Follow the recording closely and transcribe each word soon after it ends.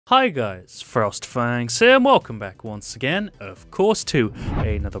Hi guys, FrostFangs here, and welcome back once again, of course, to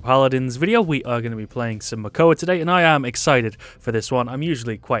another Paladins video. We are going to be playing some Makoa today, and I am excited for this one. I'm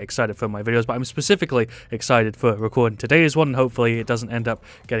usually quite excited for my videos, but I'm specifically excited for recording today's one, and hopefully it doesn't end up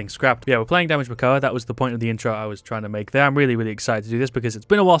getting scrapped. But yeah, we're playing Damage Makoa. That was the point of the intro I was trying to make there. I'm really excited to do this because it's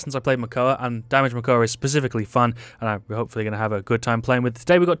been a while since I played Makoa, and Damage Makoa is specifically fun, and I'm hopefully going to have a good time playing with it.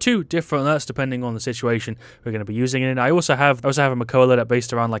 Today we've got two different alerts depending on the situation we're going to be using it in. I also have a Makoa alert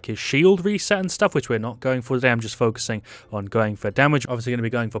based around like his shield reset and stuff, which we're not going for today. I'm just focusing on going for damage. Obviously going to be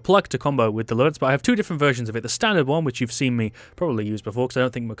going for pluck to combo with the alerts, but I have two different versions of it. The standard one, which you've seen me probably use before, because I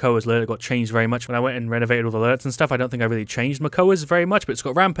don't think Makoa's alert got changed very much when I went and renovated all the alerts and stuff. I don't think I really changed Makoa's very much, but it's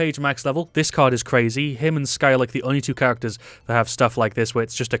got Rampage max level. This card is crazy. Him and Sky are like the only two characters that have stuff like this, where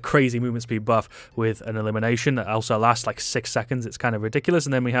it's just a crazy movement speed buff with an elimination that also lasts like 6 seconds. It's kind of ridiculous.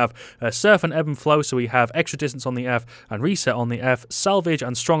 And then we have Surf and Ebb and Flow, so we have extra distance on the F and reset on the F, salvage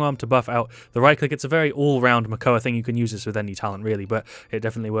and strong arm to buff out the right click. It's a very all-round Makoa thing. You can use this with any talent really, but it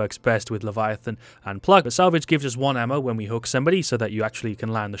definitely works best with Leviathan and Plug. But salvage gives us 1 ammo when we hook somebody, so that you actually can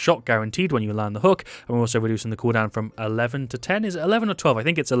land the shot guaranteed when you land the hook. And we're also reducing the cooldown from 11 to 10. Is it 11 or 12? I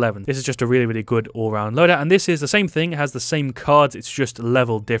think it's 11. This is just a really good all-round loadout, and this is the same thing. It has the same cards, it's just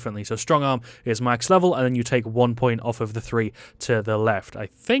leveled differently. So strong arm is max level, and then you take 1 point off of the 3 to the left, I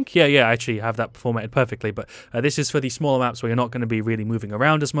think. Yeah, I actually have that formatted perfectly. But this is for the smaller maps where you're not going to be really moving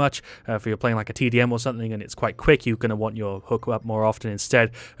around as much. If you're playing like a TDM or something and it's quite quick, you're going to want your hook up more often instead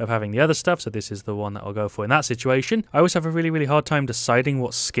of having the other stuff. So this is the one that I'll go for in that situation. I always have a really hard time deciding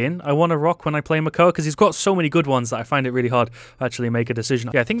what skin I want to rock when I play Makoa, because he's got so many good ones that I find it really hard to actually make a decision.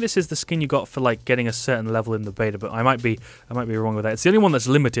 Yeah, I think this is the skin you got for like getting a certain level in the beta, but I might be wrong with that. It's the only one that's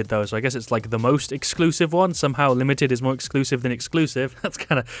limited though, so I guess it's like the most exclusive one. Somehow limited is more exclusive than exclusive. That's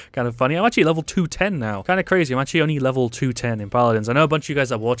kind of funny. I'm actually level 210 now. Kind of crazy. I'm actually only level 210 in Paladins. I know a bunch of you guys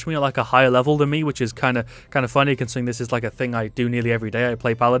that watch me are like a higher level than me, which is kind of funny considering this is like a thing I do nearly every day. I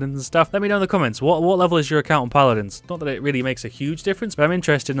play Paladins and stuff. Let me know in the comments, what level is your account on Paladins? Not that it really makes a huge difference, but I'm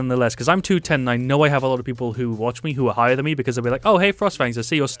interested nonetheless, because I'm 210 and I know I have a lot of people who watch me who are higher than me, because they'll be like, oh hey FrostFangs, I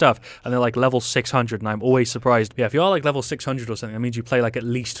see your stuff, and they're like level 600, and I'm always surprised. Yeah, if you are like level 600 or something, that means you play like at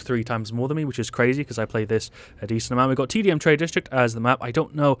least 3 times more than me, which is crazy because I play this a decent amount. We've got TDM Trade District as the map. I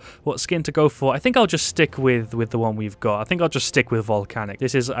don't know what skin to go for. I think I'll just stick with the one we've got. I think I'll just stick with Volcanic.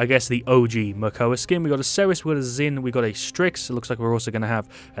 This is, I guess, the OG Makoa skin. We got a Ceres, we got a Zin, we got a Strix. It looks like we're also going to have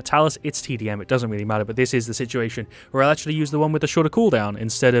a Talus. It's TDM, it doesn't really matter, but this is the situation where I'll actually use the one with the shorter cooldown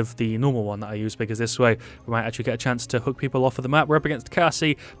instead of the normal one that I use, because this way we might actually get a chance to hook people off of the map. We're up against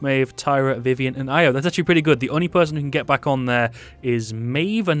Cassie, Maeve, Tyra, Vivian, and Io. That's actually pretty good. The only person who can get back on there is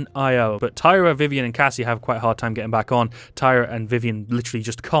Maeve and Io, but Tyra, Vivian, and Cassie have quite a hard time getting back on. Tyra and Vivian literally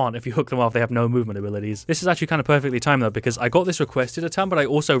just can't. If you hook them off, they have no movement abilities. This is actually kind of perfectly timed though, because I got this requested a ton, but I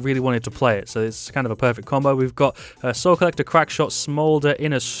also really wanted to play it, so it's kind of a perfect combo. We've got Soul Collector, Crackshot, Smolder,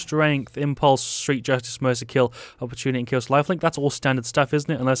 Inner Strength, Impulse, Street Justice, Mercy Kill, Opportunity, and Chaos Lifelink. That's all standard stuff,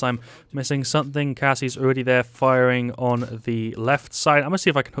 isn't it? Unless I'm missing something. Cassie's already there firing on the left side. I'm gonna see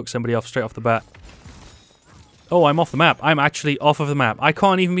if I can hook somebody off straight off the bat. Oh, I'm off the map. I'm actually off of the map. I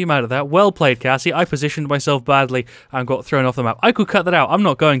can't even be mad at that. Well played, Cassie. I positioned myself badly and got thrown off the map. I could cut that out. I'm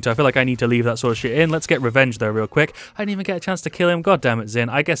not going to. I feel like I need to leave that sort of shit in. Let's get revenge, though, real quick. I didn't even get a chance to kill him. God damn it, Zin.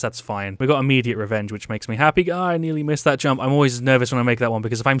 I guess that's fine. We got immediate revenge, which makes me happy. Oh, I nearly missed that jump. I'm always nervous when I make that one,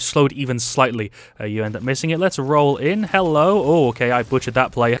 because if I'm slowed even slightly, you end up missing it. Let's roll in. Hello. Oh, okay. I butchered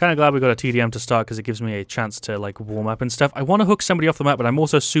that play. Kind of glad we got a TDM to start, because it gives me a chance to, like, warm up and stuff. I want to hook somebody off the map, but I'm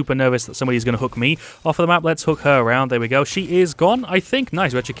also super nervous that somebody's going to hook me off of the map. Let's hook her around. There we go. She is gone, I think.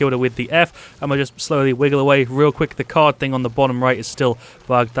 Nice, we actually killed her with the F. I'm going to just slowly wiggle away real quick. The card thing on the bottom right is still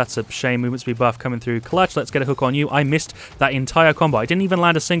bugged. That's a shame. Movement speed buff coming through clutch. Let's get a hook on you. I missed that entire combo. I didn't even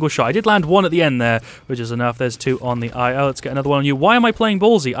land a single shot. I did land one at the end there, which is enough. There's 2 on the IO. Let's get another one on you. Why am I playing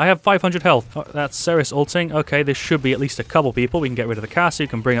ballsy? I have 500 health. Oh, that's Ceres ulting. Okay, this should be at least a couple people. We can get rid of the Cassie. We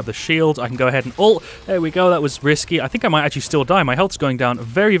can bring up the shields. I can go ahead and ult. There we go. That was risky. I think I might actually still die. My health's going down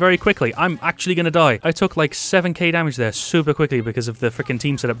very quickly. I'm actually going to die. I took like 7k damage there super quickly because of the freaking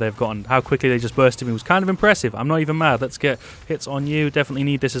team setup they've gotten. How quickly they just bursted me was kind of impressive. I'm not even mad. Let's get hits on you. Definitely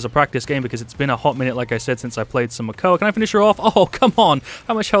need this as a practice game, because it's been a hot minute, like I said, since I played some Makoa. Can I finish her off? Oh, come on.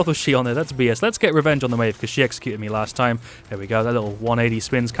 How much health was she on there? That's BS. Let's get revenge on the Maeve, because she executed me last time. There we go. That little 180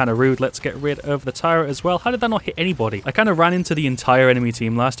 spin's kind of rude. Let's get rid of the Tyra as well. How did that not hit anybody? I kind of ran into the entire enemy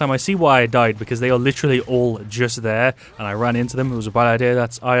team last time. I see why I died, because they are literally all just there, and I ran into them. It was a bad idea.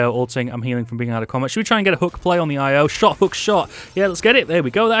 That's Io ulting. I'm healing from being out of combat. Should we try and get a hook hook play on the IO. Shot, hook, shot. Yeah, let's get it. There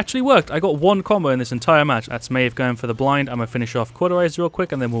we go. That actually worked. I got one combo in this entire match. That's Maeve going for the blind. I'm going to finish off Hi-Rez real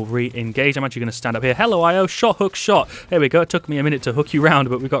quick, and then we'll re-engage. I'm actually going to stand up here. Hello, IO. Shot, hook, shot. There we go. It took me a minute to hook you round,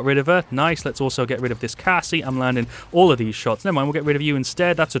 but we got rid of her. Nice. Let's also get rid of this Cassie. I'm landing all of these shots. Never mind. We'll get rid of you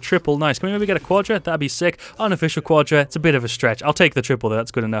instead. That's a triple. Nice. Can we maybe get a quadra? That'd be sick. Unofficial quadra. It's a bit of a stretch. I'll take the triple, though.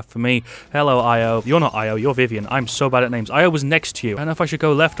 That's good enough for me. Hello, IO. You're not IO. You're Vivian. I'm so bad at names. IO was next to you. I don't know if I should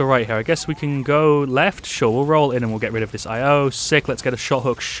go left or right here. I guess we can go left. Sure. We'll roll in and we'll get rid of this IO. Sick. Let's get a shot,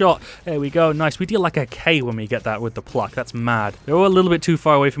 hook, shot. There we go. Nice. We deal like a K when we get that with the pluck. That's mad. They're all a little bit too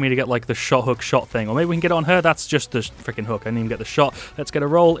far away for me to get like the shot, hook, shot thing. Or maybe we can get on her. That's just the freaking hook. I didn't even get the shot. Let's get a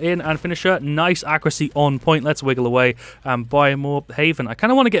roll in and finish her. Nice accuracy on point. Let's wiggle away and buy more Haven. I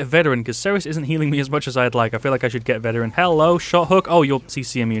kind of want to get veteran because Ceres isn't healing me as much as I'd like. I feel like I should get veteran. Hello, shot, hook. Oh, you're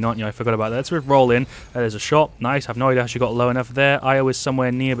CCMU, aren't you? I forgot about that. Let's roll in. There's a shot. Nice. I've no idea how she got low enough there. Io is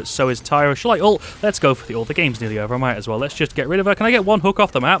somewhere near, but so is Tyra. Shall I ult? Let's go for the ult. The game's nearly over. I might as well. Let's just get rid of her. Can I get one hook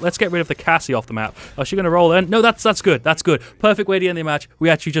off the map? Let's get rid of the Cassie off the map. Oh, is she going to roll in? No, that's good. That's good. Perfect way to end the match. We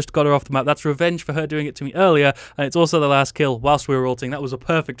actually just got her off the map. That's revenge for her doing it to me earlier, and it's also the last kill whilst we were ulting. That was a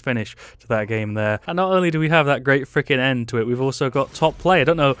perfect finish to that game there. And not only do we have that great freaking end to it, we've also got top play. I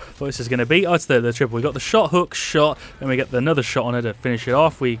don't know what this is going to be. Oh, it's the triple. We got the shot, hook, shot, and we get another shot on her to finish it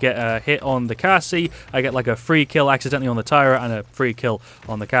off. We get a hit on the Cassie. I get like a free kill accidentally on the Tyra and a free kill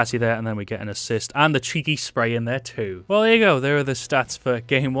on the Cassie there, and then we get an assist and the cheeky spray in there too. Well, there you go. There are the stats for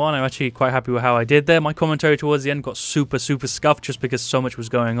game one. I'm actually quite happy with how I did there. My commentary towards the end got super scuffed just because so much was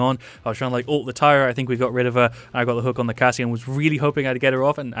going on. I was trying to like ult the Tyra. I think we got rid of her. I got the hook on the Cassie and was really hoping I'd get her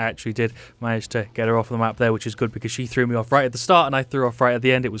off, and I actually did manage to get her off the map there, which is good because she threw me off right at the start and I threw off right at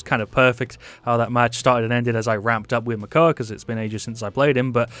the end. It was kind of perfect how that match started and ended as I ramped up with Makoa because it's been ages since I played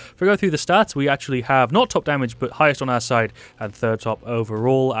him. But if we go through the stats, we actually have not top damage but highest on our side and third top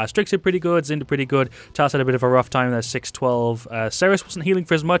overall. Strix did pretty good, Zinda pretty good. Taz had a bit of a rough time there, 6-12. Ceres wasn't healing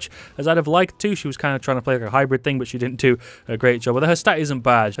for as much as I'd have liked to. She was kind of trying to play like a hybrid thing, but she didn't do a great job. Although her stat isn't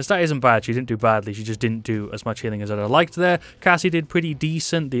bad. Her stat isn't bad. She didn't do badly. She just didn't do as much healing as I'd have liked there. Cassie did pretty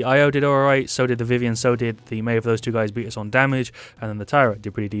decent. The IO did alright. So did the Vivian. So did the Maeve. Those two guys beat us on damage. And then the Tyra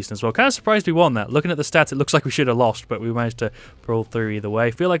did pretty decent as well. Kind of surprised we won that. Looking at the stats, it looks like we should have lost, but we managed to pull through either way.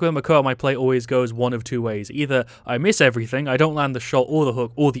 I feel like with Makoa, my play always goes one of two ways. Either I miss everything, I don't land the shot or the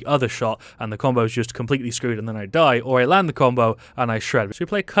hook or the other shot, and the combo is just completely screwed and then I die, or I land the combo and I shred. Should we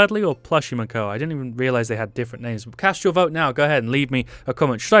play Cuddly or Plushy Makoa? I didn't even realize they had different names. Cast your vote now. Go ahead and leave me a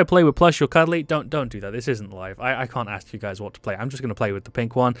comment. Should I play with Plushy or Cuddly? Don't do that. This isn't live. I can't ask you guys what to play. I'm just going to play with the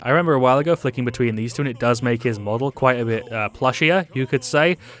pink one. I remember a while ago flicking between these two, and it does make his model quite a bit plushier, you could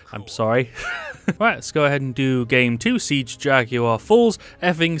say. I'm sorry. Right, let's go ahead and do game 2. Siege Jaguar Falls.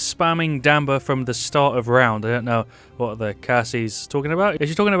 Effing spamming Damba from the start of round. I don't know what the Cassie's talking about. Is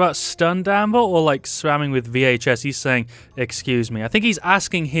she talking about stun Damba or like spamming with VHS? He's saying, excuse me. I think he's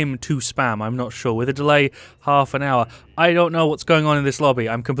asking him to spam. I'm not sure. With a delay, half an hour. I don't know what's going on in this lobby.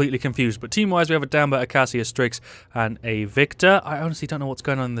 I'm completely confused. But team-wise, we have a Damba, a Cassie, a Strix, and a Victor. I honestly don't know what's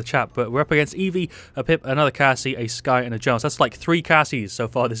going on in the chat, but we're up against Evie, a Pip, another Cassie, a Sky, and a Jones. That's like 3 Cassies so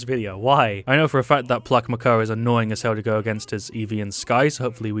far this video. Why? I know for a fact that Pluck Makoa is annoying as hell to go against as Evie and Sky, so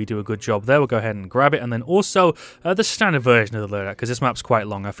hopefully we do a good job there. We'll go ahead and grab it. And then also the standard version of the loadout, because this map's quite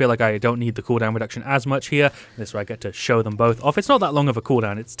long. I feel like I don't need the cooldown reduction as much here. This way I get to show them both off. It's not that long of a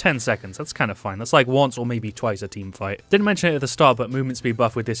cooldown. It's 10 seconds. That's kind of fine. That's like once or maybe twice a team fight. Didn't mention it at the start, but movement speed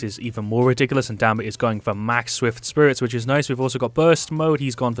buff with this is even more ridiculous, and Damba is going for max Swift Spirits, which is nice. We've also got Burst Mode.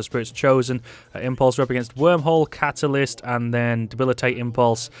 He's gone for Spirits Chosen. Impulse, we're up against Wormhole, Catalyst, and then Debilitate,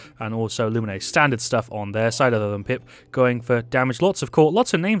 Impulse, and also Illuminate. Standard stuff on their side other than Pip going for damage. Lots of core,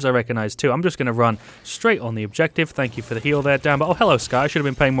 lots of names I recognize too. I'm just going to run straight on the objective. Thank you for the heal there, Damba. Oh, hello, Sky. I should have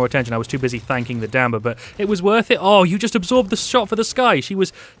been paying more attention. I was too busy thanking the Damba, but it was worth it. Oh, you just absorbed the shot for the Sky. She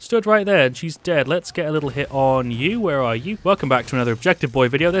was stood right there, and she's dead. Let's get a little hit on you. Where are you? Welcome back to another Objective Boy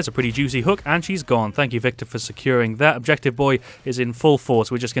video. There's a pretty juicy hook, and she's gone. Thank you, Victor, for securing that. Objective Boy is in full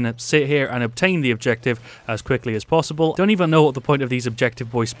force. We're just going to sit here and obtain the objective as quickly as possible. Don't even know what the point of these Objective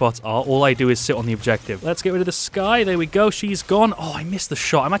Boy spots are. All I do is sit on the objective. Let's get rid of the Sky. There we go. She's gone. Oh, I missed the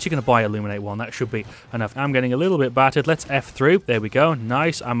shot. I'm actually going to buy Illuminate one. That should be enough. I'm getting a little bit battered. Let's F through. There we go.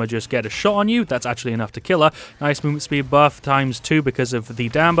 Nice. I'm going to just get a shot on you. That's actually enough to kill her. Nice movement speed buff ×2 because of the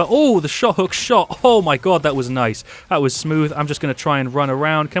Damba. Oh, the shot hook shot. Oh my god, that was nice. That was smooth. I'm just going to try and run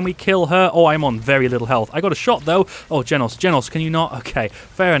around. Can we kill her? Oh, I'm on very little health. I got a shot, though. Oh, Genos, can you not? Okay,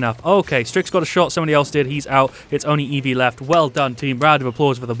 fair enough. Okay, Strix got a shot. Somebody else did. He's out. It's only Eevee left. Well done, team. Round of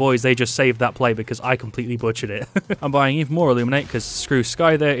applause for the boys. They just saved that play because I completely butchered it. I'm buying even more Illuminate because screw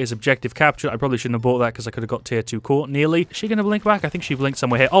Sky there is objective capture. I probably shouldn't have bought that because I could have got tier 2 caught nearly. Is she going to blink back? I think she blinked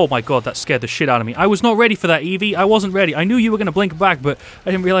somewhere here. Oh my god, that scared the shit out of me. I was not ready for that, Eevee. I wasn't ready. I knew you were going to blink back, but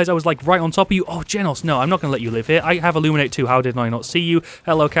I didn't realize I was like right on top of you. Oh, Genos, no, I'm not going to let you live here. I have Illuminate too. How did I not see you?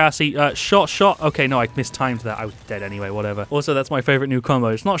 Hello, Cassie. Shot. Okay, no, I mistimed that. I was dead anyway, whatever. Also, that's my favorite new combo.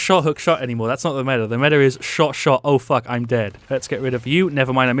 It's not shot, hook, shot anymore. That's not the meta. The meta is shot. Oh, fuck, I'm dead. Let's get rid of you.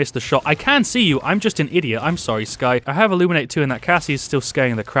 Never mind, I missed the shot. I can see you. I'm just an idiot. I'm sorry, Sky. I have Illuminate too, and that Cassie is still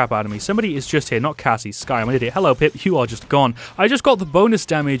scaring the crap out of me. Somebody is just here, not Cassie. Sky, I'm an idiot. Hello, Pip. You are just gone. I just got the bonus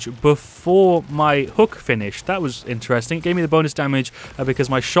damage before my hook finished. That was interesting. It gave me the bonus damage because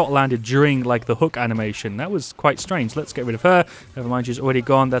my shot landed during like the hook animation. That was quite strange. Let's get rid of her. Never mind, she's already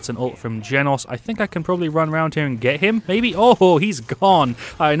gone. That's an ult from Genos. I think I can probably run around here and get him. Maybe? Oh, he's gone.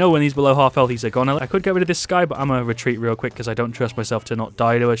 I know when he's below half health, he's gone. I could get rid of this Sky, but I'm going to retreat real quick because I don't trust myself to not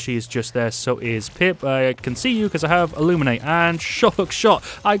die to her. She is just there. So is Pip. I can see you because I have Illuminate and shot.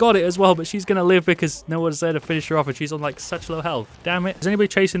 I got it as well, but she's going to live because no one's there to finish her off and she's on like such low health. Damn it. Is anybody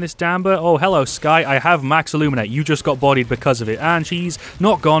chasing this Damber? Oh, hello, Sky. I have max Illuminate. You just got bodied because of it. And she's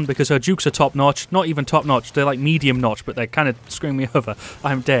not gone because her jukes are top notch. Not even top notch. They're like medium notch, but they're kind of screwing me over.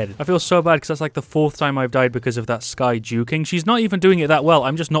 I'm dead. I feel so bad because that's like the 4th time I've died because of that Sky juking. She's not even doing it that well.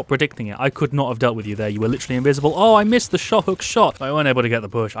 I'm just not predicting it. I could not have dealt with you there. You were literally invisible. Oh, I missed the shot hook shot. I wasn't able to get the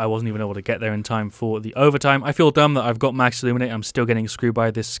push. I wasn't even able to get there in time for the overtime. I feel dumb that I've got max Illuminate. I'm still getting screwed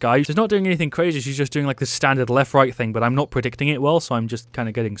by this Sky. She's not doing anything crazy. She's just doing like the standard left-right thing, but I'm not predicting it well, so I'm just kind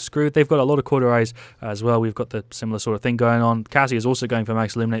of getting screwed. They've got a lot of quarter eyes as well. We've got the similar sort of thing going on. Cassie is also going for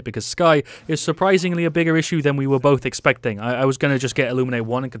max Illuminate because Sky is surprisingly a bigger issue than we were both expecting. I was going to just get Illuminate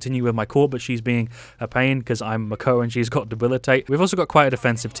 1 and continue with my core, but she's being a pain because I'm Makoa and she's got Debilitate. We've also got quite a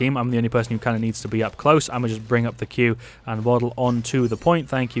defensive team. I'm the only person who kind of needs to be up close. I'm going to just bring up the Q and waddle onto the point.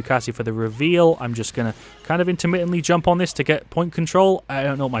 Thank you, Cassie, for the reveal. I'm just going to kind of intermittently jump on this to get point control. I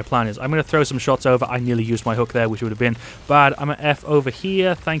don't know what my plan is. I'm going to throw some shots over. I nearly used my hook there, which would have been bad. I'm at F over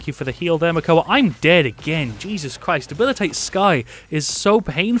here. Thank you for the heal there, Makoa. I'm dead again. Jesus Christ. Debilitate Sky is so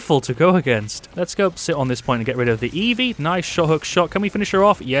painful to go against. Let's go sit on this point and get rid of the Eevee. Nice shot hook shot. Can we finish her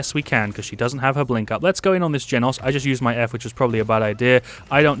off? Yes, we can, because she doesn't have her blink up. Let's go in on this Genos. I just used my F, which was probably a bad idea.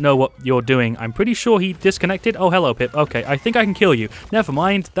 I don't know what you're doing. I'm pretty sure he disconnected. Oh, hello, Pip. Okay, I think I can kill you. Never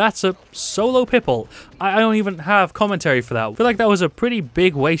mind. That's a solo Pipple. I don't even have commentary for that. I feel like that was a pretty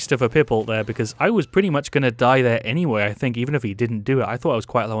big waste of a Pipple there because I was pretty much going to die there anyway, I think, even if he didn't do it. I thought I was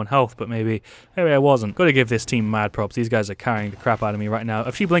quite low on health, but maybe I wasn't. Got to give this team mad props. These guys are carrying the crap out of me right now.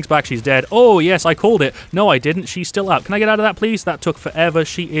 If she blinks back, she's dead. Oh, yes, I called it. No, I didn't. She's still out. Can I get out of that, please? That took forever.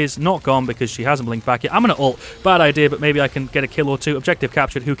 She is not gone because she hasn't blinked back yet. I'm going to ult. Bad idea, but maybe I can get a kill or two. Objective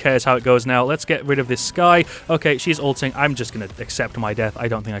captured. Who cares how it goes now? Let's get rid of this Sky. Okay, she's ulting. I'm just going to accept my death. I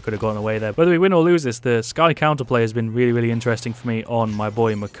don't think I could have gone away there. Whether we win or lose this, the Sky counterplay has been really interesting for me on my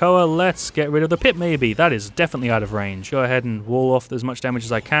boy Makoa. Let's get rid of the Pip, maybe. That is definitely out of range. Go ahead and wall off as much damage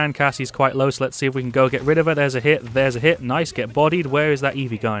as I can. Cassie's quite low, so let's see if we can go get rid of her. There's a hit. There's a hit. Nice. Get bodied. Where is that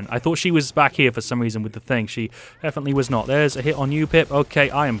Eevee going? I thought she was back here for some reason with the thing. She definitely was not. There's a hit on you, Pip. Okay,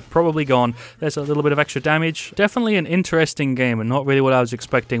 I am probably gone. There's a little bit of extra damage. Definitely an interesting game and not really what I was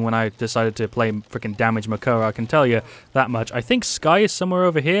expecting when I decided to play freaking damage Makoa. I can tell you that much. I think Sky is somewhere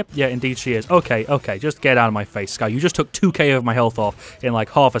over here. Yeah, indeed she is. Okay, just get out of my face, Sky. You just took 2k of my health off in like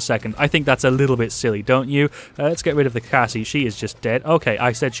half a second. I think that's a little bit silly, don't you? Let's get rid of the Cassie. She is just dead. Okay,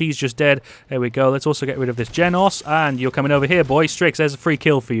 I said she's just dead. There we go. Let's also get rid of this Genos. And you're coming over here, boy. Strix, there's a free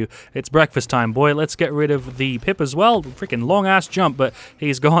kill for you. It's breakfast time, boy. Let's get rid of the Pip as well. Freaking long-ass jump, but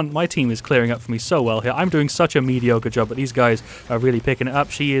he's gone. My team is clearing up for me so well here. I'm doing such a mediocre job, but these guys are really picking it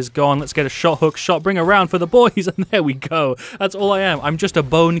up. She is gone. Let's get a shot hook shot. Bring her around for the boys, and there we go. That's all I am. I'm just a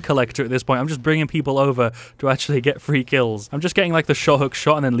bone collector at this point. I'm just bringing people over to actually get free kills. I'm just getting like the shot hook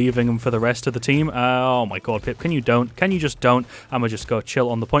shot and then leaving them for the rest of the team. Oh my god, Pip, can you don't? Can you just don't? I'm gonna just go chill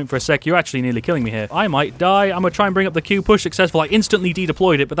on the point for a sec. You're actually nearly killing me here. I might die. I'm gonna try and bring up the Q. Push successful. I instantly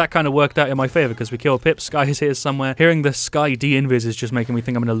de-deployed it, but that kind of worked out in my favor because we killed Pip. Sky is here somewhere. Hearing the Sky de-invis is just making me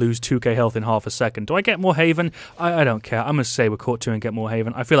think I'm gonna lose 2k health in half a second. Do I get more Haven? I don't care. I'm gonna say we're caught 2 and get more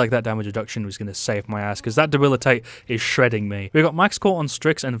Haven. I feel like that damage reduction was gonna save my ass because that Debilitate is shredding me. We've got max caught on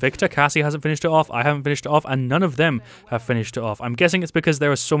Strix and Victor. Cassie hasn't finished it off. I haven't haven't finished it off, and none of them have finished it off. I'm guessing it's because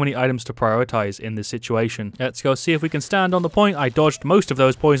there are so many items to prioritize in this situation. Let's go see if we can stand on the point. I dodged most of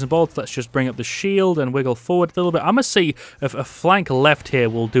those poison bolts. Let's just bring up the shield and wiggle forward a little bit. I'm gonna see if a flank left here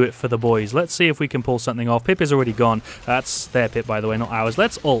will do it for the boys. Let's see if we can pull something off. Pip is already gone. That's their Pip, by the way, not ours.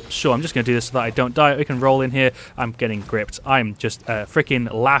 Let's ult. Sure, I'm just gonna do this so that I don't die. We can roll in here. I'm getting gripped. I'm just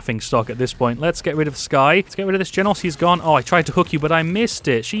freaking laughing stock at this point. Let's get rid of Sky. Let's get rid of this Genos. He's gone. Oh, I tried to hook you, but I missed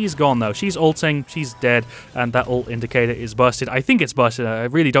it. She's gone, though. She's ulting. She's dead, and that ult indicator is busted. I think it's busted. I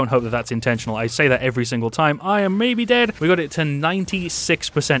really don't hope that that's intentional. I say that every single time. I am maybe dead. We got it to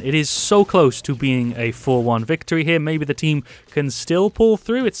 96%. It is so close to being a 4-1 victory here. Maybe the team can still pull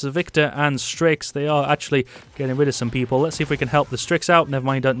through. It's Victor and Strix. They are actually getting rid of some people. Let's see if we can help the Strix out. Never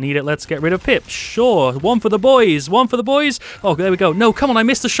mind, don't need it. Let's get rid of Pip. Sure. One for the boys. One for the boys. Oh, there we go. No, come on. I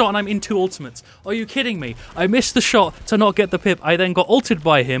missed the shot and I'm in 2 ultimates. Are you kidding me? I missed the shot to not get the Pip. I then got ulted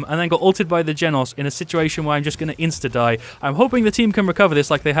by him and then got ulted by the Genos in a situation where I'm just going to insta-die. I'm hoping the team can recover this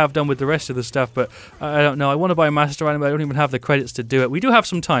like they have done with the rest of the stuff, but I don't know. I want to buy a Master Item, but I don't even have the credits to do it. We do have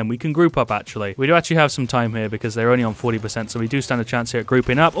some time. We can group up, actually. We do actually have some time here because they're only on 40%, so we do stand a chance here at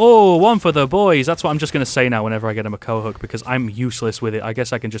grouping up. Oh, one for the boys. That's what I'm just going to say now whenever I get a Makoa hook because I'm useless with it. I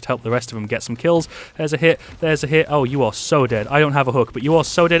guess I can just help the rest of them get some kills. There's a hit. There's a hit. Oh, you are so dead. I don't have a hook, but you are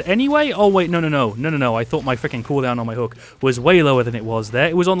so dead anyway. Oh, wait. No. I thought my freaking cooldown on my hook was way lower than it was there.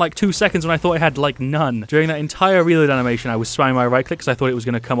 It was on like 2 seconds when I thought I had like none. During that entire reload animation, I was spamming my right click because I thought it was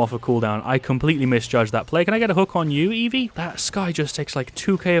going to come off a cooldown. I completely misjudged that play. Can I get a hook on you, Evie? That Sky just takes like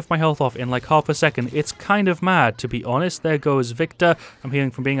 2k of my health off in like half a second. It's kind of mad, to be honest. There goes Victor. I'm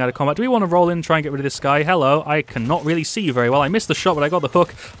healing from being out of combat. Do we want to roll in and try and get rid of this Sky? Hello. I cannot really see you very well. I missed the shot, but I got the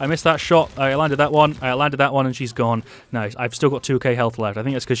hook. I missed that shot. I landed that one. I landed that one, and she's gone. Nice. I've still got 2k health left. I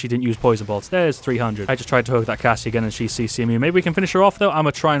think it's because she didn't use poison bolts. There's 300. I just tried to hook that Cassie again, and she's CC'ing me. Maybe we can finish her off, though. I'm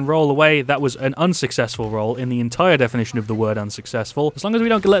going to try and roll away. That was an unsuccessful roll in the entire definition of the word unsuccessful. As long as we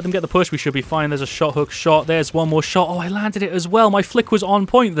don't let them get the push, we should be fine. There's a shot hook shot. There's one more shot. Oh, I landed it as well. My flick was on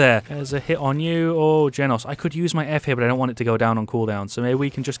point there. There's a hit on you. Oh, Genos. I could use my F here, but I don't want it to go down on cooldown. So maybe we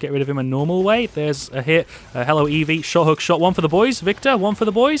can just get rid of him a normal way. There's a hit. Hello, Evie. Shot hook shot. One for the boys. Victor, one for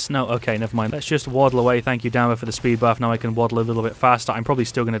the boys. No, okay, never mind. Let's just waddle away. Thank you, Dammer, for the speed buff. Now I can waddle a little bit faster. I'm probably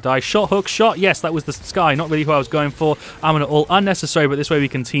still going to die. Shot hook shot. Yes, that was the Sky. Not really who I was going for. I'm going to ult unnecessary, but this way we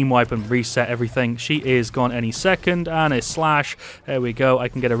can team wipe and reset everything. She is gone any second. And a slash. There we go. I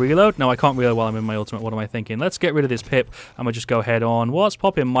can get a reload. No, I can't reload while I'm in my ultimate. What am I thinking? Let's get rid of this Pip. I'm going to just go head on. What's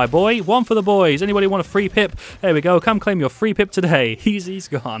popping, my boy? One for the boys. Anybody want a free Pip? There we go. Come claim your free Pip today. He's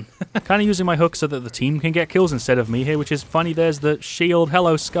gone. Kind of using my hook so that the team can get kills instead of me here, which is funny. There's the shield.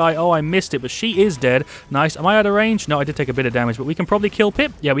 Hello, Sky. Oh, I missed it, but she is dead. Nice. Am I out of range? No, I did take a bit of damage, but we can probably kill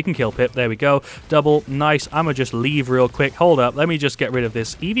Pip. Yeah, we can kill Pip. There we go. Double. Nice. I'm going to just leave real quick. Hold up. Let me just get rid of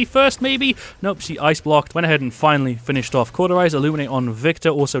this Evie first, maybe? Nope, she ice blocked. Went ahead and finally finished off Cauterize, Illuminate on Victor,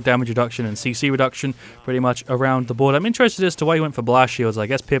 also damage reduction and CC reduction pretty much around the board. I'm interested as to why you went for blast shields. I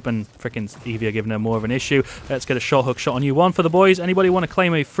guess Pip and frickin' Evie are giving her more of an issue. Let's get a shot hook shot on you. One for the boys. Anybody want to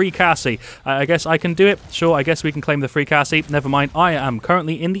claim a free Cassie? I guess I can do it. Sure, I guess we can claim the free Cassie. Never mind. I am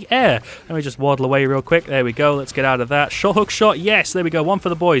currently in the air. Let me just waddle away real quick. There we go. Let's get out of that. Shot hook shot. Yes, there we go. One for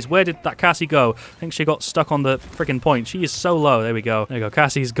the boys. Where did that Cassie go? I think she got stuck on the frickin' point. She is so low. There we go. There we go.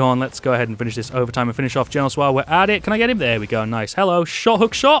 Cassie's gone. Let's go ahead and finish this overtime and finish off Genos while we're at it. Can I get him? There we go. Nice. Hello. Shot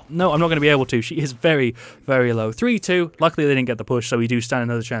hook shot. No, I'm not going to be able to. She is very, very low. 3-2. Luckily, they didn't get the push, so we do stand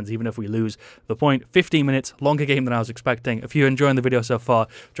another chance even if we lose the point. 15 minutes. Longer game than I was expecting. If you're enjoying the video so far,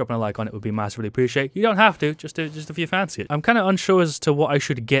 dropping a like on it would be massively appreciated. You don't have to. Just if you fancy it. I'm kind of unsure as to what I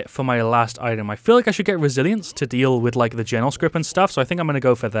should get for my last item. I feel like I should get Resilience to deal with like the Genos grip and stuff, so I think I'm going to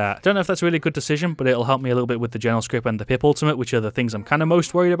go for that. Don't know if that's a really good decision, but it'll help me a little bit with the Genos grip and the Pip ultimate, which are the things I'm kind of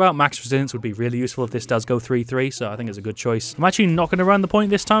most worried about. Max Resilience would be really useful if this does go 3-3, so I think it's a good choice. I'm actually not going to run the point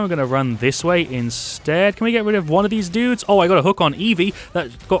this time. I'm going to run this way instead. Can we get rid of one of these dudes? Oh, I got a hook on Evie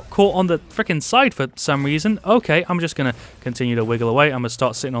that got caught on the freaking side for some reason. Okay, I'm just going to continue to wiggle away. I'm going to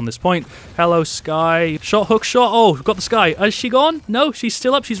start sitting on this point. Hello, Sky. Shot, hook, shot. Oh, got the Sky. Is she gone? No, she's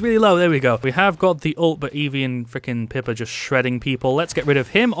still up. She's really low. There we go. We have got the ult, but Evie and freaking Pip are just shredding people. Let's get rid of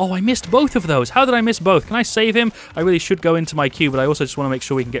him. Oh, I missed both of those. How did I miss both? Can I save him? I really should go into my queue, but I also just want to make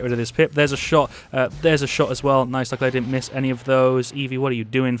sure we can get rid of this Pip. There's a shot. There's a shot as well. Nice. Luckily I didn't miss any of those. Evie, what are you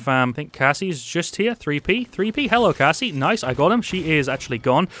doing, fam? I think Cassie's just here. 3P. 3P. Hello, Cassie. Nice. I got him. She is actually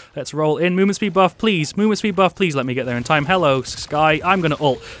gone. Let's roll in. Movement speed buff, please. Movement speed buff, please. Let me get there in time. Hello, Sky. I'm going to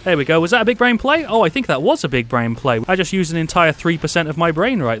ult. There we go. Was that a big brain play? Oh, I think that was a big brain play. I just used an entire 3% of my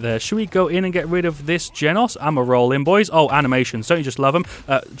brain right there. Should we go in and get rid of this Genos? I'm a roll in, boys. Oh, animations. Don't you just love them?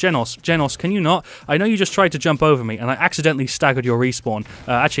 Genos, can you not? I know you just tried to jump over me, and I accidentally staggered your respawn.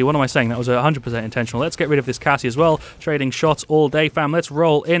 Actually, what am I saying? saying that was 100% intentional. Let's get rid of this Cassie as well. Trading shots all day, fam. Let's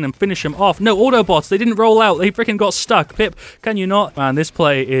roll in and finish him off. No, Autobots, they didn't roll out. They freaking got stuck. Pip, can you not? Man, this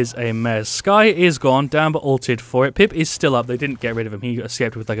play is a mess. Sky is gone. Damber ulted for it. Pip is still up. They didn't get rid of him. He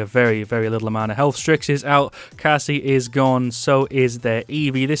escaped with like a very, very little amount of health. Strix is out. Cassie is gone. So is their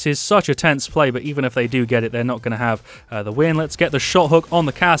Eevee. This is such a tense play, but even if they do get it, they're not going to have the win. Let's get the shot hook on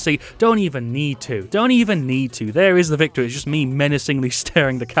the Cassie. Don't even need to. Don't even need to. There is the victory. It's just me menacingly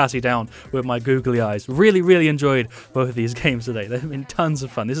staring the Cassie down with my googly eyes. Really, really enjoyed both of these games today. They've been tons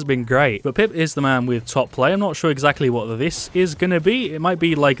of fun. This has been great. But Pip is the man with top play. I'm not sure exactly what this is going to be. It might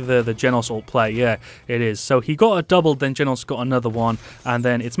be like the Genos ult play. Yeah, it is. So he got a double, then Genos got another one, and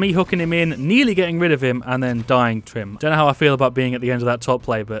then it's me hooking him in, nearly getting rid of him, and then dying to him. Don't know how I feel about being at the end of that top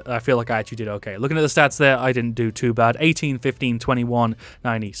play, but I feel like I actually did okay. Looking at the stats there, I didn't do too bad. 18, 15, 21,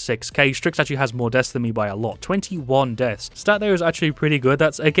 96k. Strix actually has more deaths than me by a lot. 21 deaths. Stat there is actually pretty good.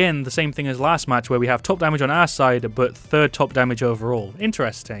 That's, again, the same thing as last match, where we have top damage on our side, but third top damage overall.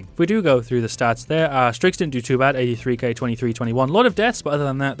 Interesting. If we do go through the stats there, Strix didn't do too bad. 83k, 23, 21. A lot of deaths, but other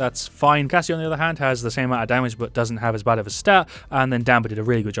than that, that's fine. Cassie, on the other hand, has the same amount of damage, but doesn't have as bad of a stat. And then Damber did a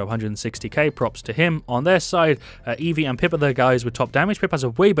really good job. 160k. Props to him. On their side, Eevee and Pip are the guys with top damage. Pip has a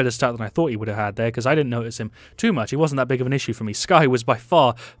way better stat than I thought he would have had there, because I didn't notice him too much. He wasn't that big of an issue for me. Sky was by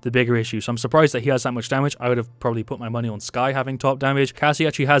far the bigger issue, so I'm surprised that he has that much damage. I would have probably put my money on Sky having top damage. Cassie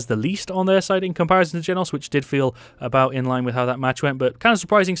actually has the least on their side in comparison to Genos, which did feel about in line with how that match went, but kind of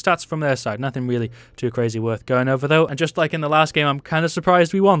surprising stats from their side. Nothing really too crazy worth going over though, and just like in the last game, I'm kind of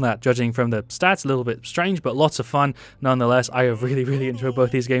surprised we won that, judging from the stats. A little bit strange, but lots of fun nonetheless. I have really, really enjoyed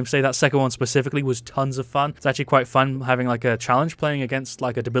both these games. Say that second one specifically was tons of fun. It's actually quite fun having like a challenge playing against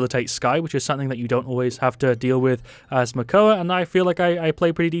like a debilitate Sky, which is something that you don't always have to deal with as Makoa, and I feel like I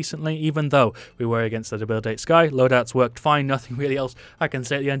play pretty decently even though we were against the debilitate Sky. Loadouts worked fine. Nothing really else I can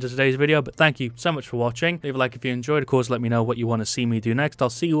say at the end of today's video, but thank you so much for watching. Leave a like if you enjoyed. Of course, let me know what you want to see me do next. I'll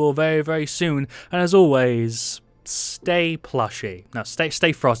see you all very, very soon, and as always, stay plushy. No,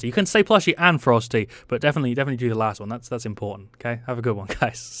 stay frosty. You can stay plushy and frosty, but definitely do the last one. That's important. Okay, have a good one,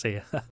 guys. See ya.